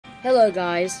Hello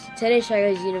guys, today's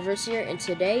Universalis here, and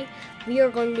today we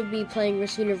are going to be playing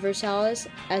Miss Universalis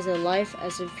as a life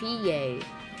as a PA,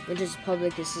 which is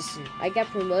public assistant. I got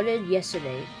promoted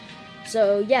yesterday.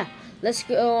 So yeah, let's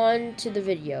go on to the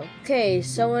video. Okay,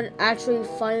 someone actually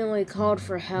finally called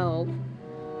for help.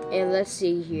 And let's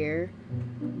see here.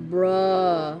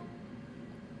 Bruh.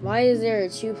 Why is there a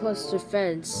 2+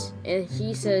 defense? And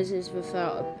he says it's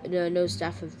without no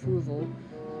staff approval.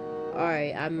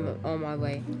 Alright, I'm on my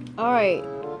way. Alright,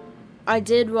 I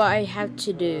did what I had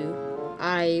to do.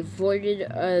 I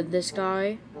voided this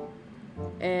guy.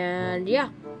 And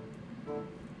yeah.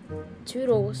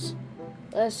 Toodles.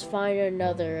 Let's find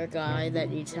another guy that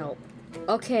needs help.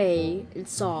 Okay,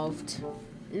 it's solved.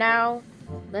 Now,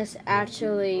 let's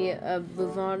actually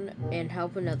move on and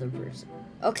help another person.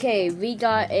 Okay, we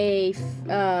got a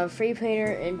free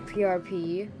painter in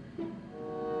PRP.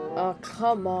 Oh,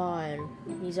 come on.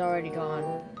 He's already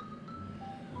gone.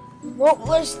 What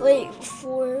was late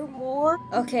for more?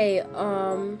 Okay,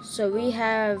 so we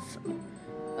have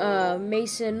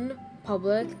Mason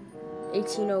Public,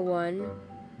 1801,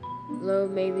 low,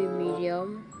 maybe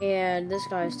medium, and this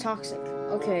guy is toxic.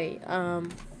 Okay,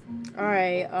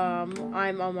 alright,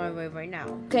 I'm on my way right now.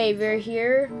 Okay, we're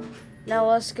here. Now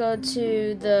let's go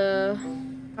to the,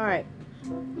 alright,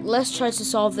 let's try to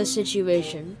solve this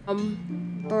situation.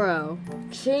 Bro,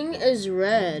 King is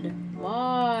red.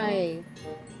 Why?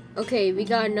 Okay, we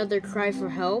got another cry for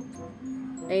help.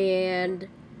 And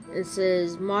it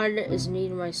says, mod is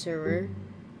needed my server.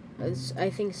 I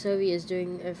think Sophie is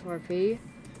doing FRP.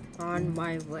 On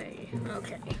my way.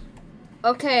 Okay.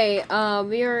 Okay,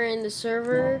 we are in the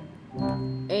server.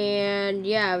 And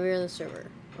yeah, we're in the server.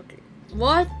 Okay.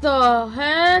 What the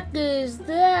heck is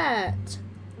that?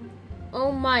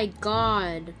 Oh my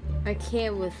god. I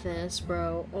can't with this,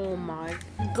 bro. Oh my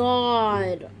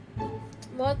god.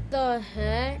 What the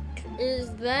heck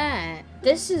is that?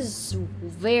 This is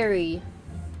very,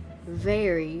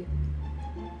 very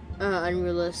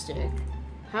unrealistic.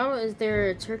 How is there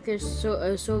a Turkish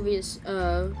Soviet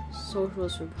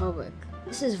Socialist Republic?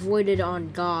 This is voided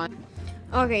on God.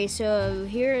 Okay, so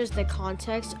here is the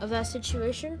context of that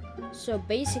situation. So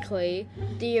basically,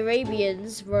 the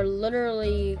Arabians were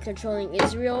literally controlling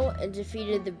Israel and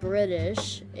defeated the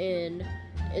British in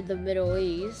the Middle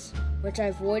East, which I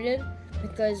avoided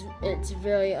because it's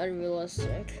very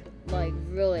unrealistic. Like,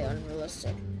 really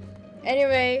unrealistic.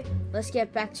 Anyway, let's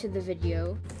get back to the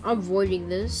video. I'm voiding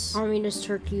this. Communist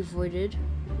Turkey voided.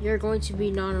 You're going to be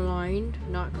non-aligned,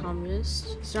 not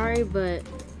communist. Sorry, but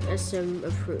SM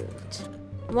approved.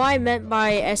 What I meant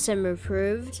by SM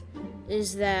approved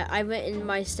is that I went in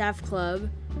my staff club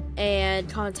and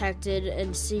contacted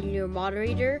a senior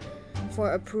moderator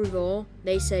for approval.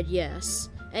 They said yes.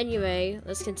 Anyway,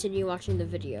 let's continue watching the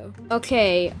video.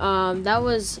 Okay, that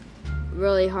was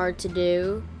really hard to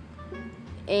do.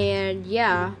 And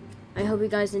yeah, I hope you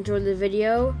guys enjoyed the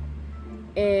video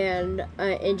and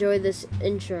enjoy this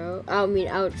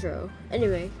outro.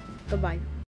 Anyway, goodbye.